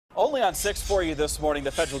Only on 6 for you this morning,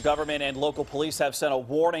 the federal government and local police have sent a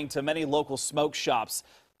warning to many local smoke shops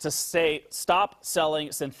to say stop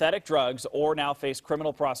selling synthetic drugs or now face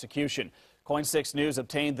criminal prosecution. KOIN 6 News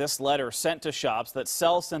obtained this letter sent to shops that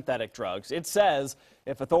sell synthetic drugs. It says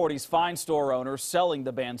if authorities find store owners selling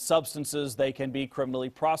the banned substances, they can be criminally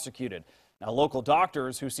prosecuted. Now, local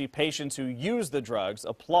doctors who see patients who use the drugs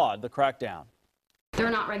applaud the crackdown. They're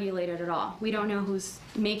not regulated at all. We don't know who's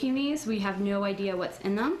making these. We have no idea what's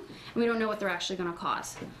in them. We don't know what they're actually going to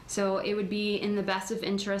cause. So it would be in the best of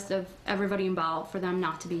interest of everybody involved for them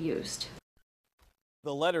not to be used.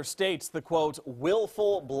 The letter states the, quote,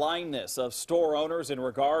 willful blindness of store owners in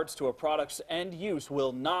regards to a product's end use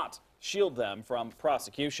will not shield them from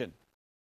prosecution.